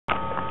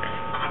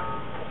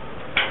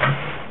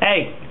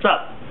Hey, what's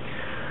up?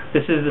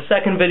 This is the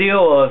second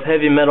video of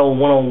Heavy Metal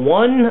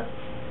 101.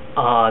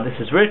 This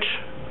is Rich,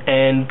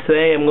 and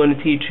today I'm going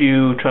to teach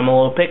you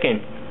tremolo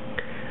picking.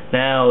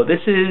 Now,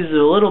 this is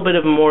a little bit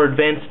of a more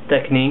advanced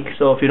technique,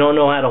 so if you don't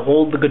know how to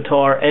hold the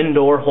guitar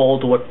and/or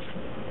hold what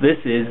this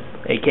is,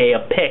 aka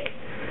a pick,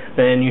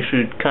 then you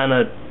should kind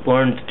of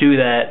learn to do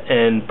that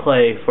and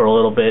play for a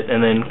little bit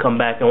and then come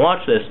back and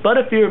watch this. But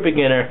if you're a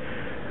beginner,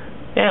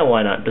 yeah,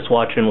 why not? Just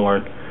watch and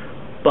learn.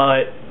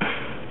 But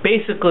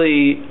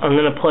basically, I'm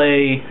going to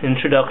play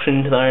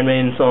Introduction to the Iron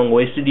Maiden song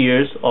Wasted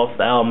Years off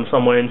the album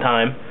Somewhere in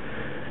Time,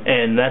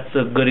 and that's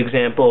a good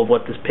example of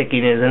what this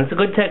picking is. And it's a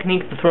good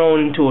technique to throw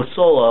into a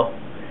solo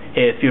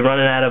if you're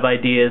running out of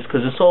ideas,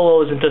 because a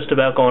solo isn't just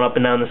about going up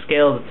and down the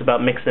scales, it's about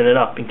mixing it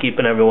up and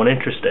keeping everyone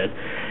interested.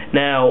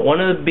 Now,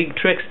 one of the big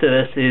tricks to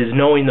this is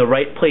knowing the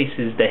right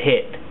places to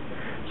hit.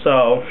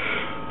 So,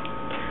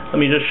 let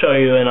me just show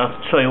you, and I'll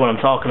show you what I'm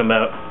talking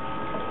about.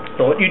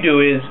 So what you do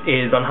is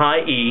on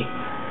high E,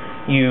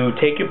 you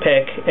take your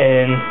pick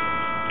and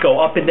go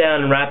up and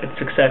down in rapid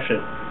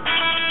succession.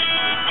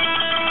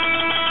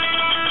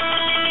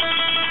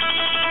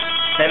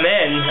 And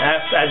then,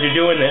 as you're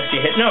doing this, you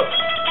hit notes.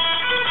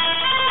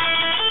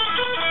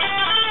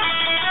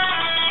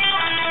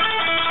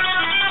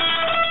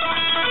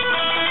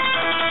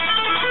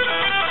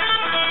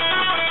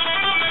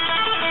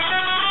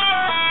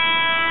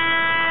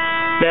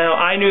 Now,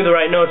 I knew the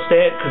right notes to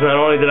hit because not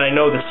only did I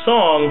know the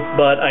song,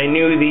 but I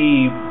knew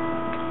the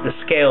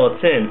scale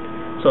it's in.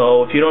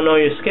 So if you don't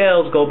know your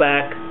scales, go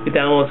back, you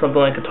download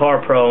something like Guitar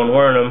Pro and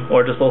learn them,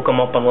 or just look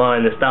them up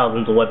online. There's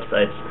thousands of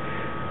websites.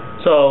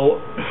 So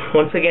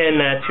once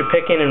again, that's you're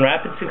picking in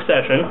rapid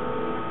succession,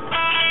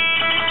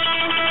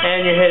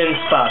 and you're hitting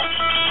spots.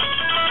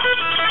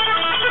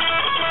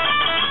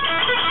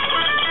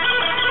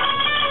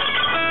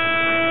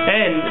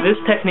 And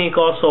this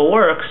technique also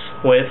works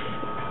with,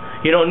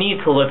 you don't need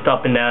to lift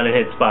up and down and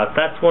hit spots.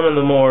 That's one of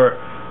the more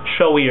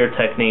showier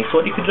techniques.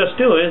 What you could just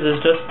do is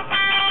just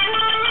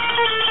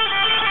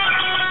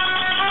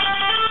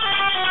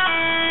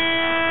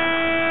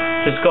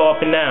go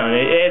up and down.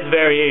 It adds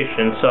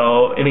variation.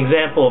 So, an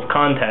example of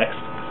context.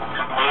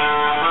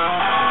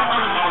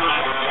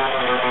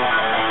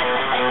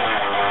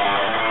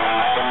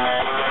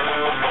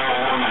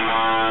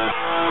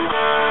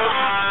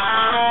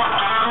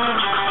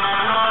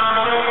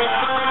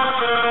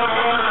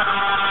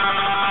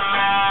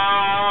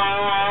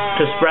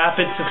 Just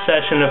rapid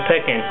succession of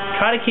picking.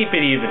 Try to keep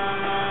it even. 1,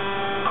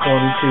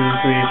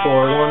 2, 3,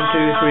 4, 1,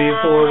 2, 3,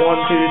 4,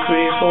 1, 2,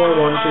 3, 4,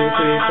 1, 2,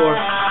 3, 4.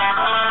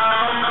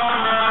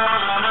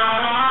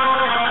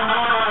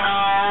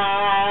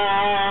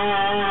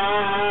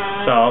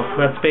 So,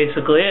 that's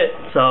basically it.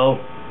 So,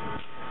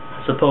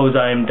 I suppose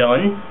I'm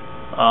done.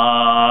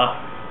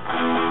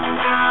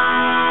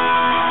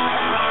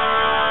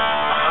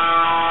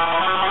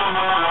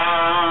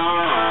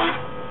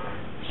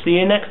 See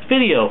you next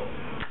video.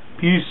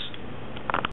 Peace.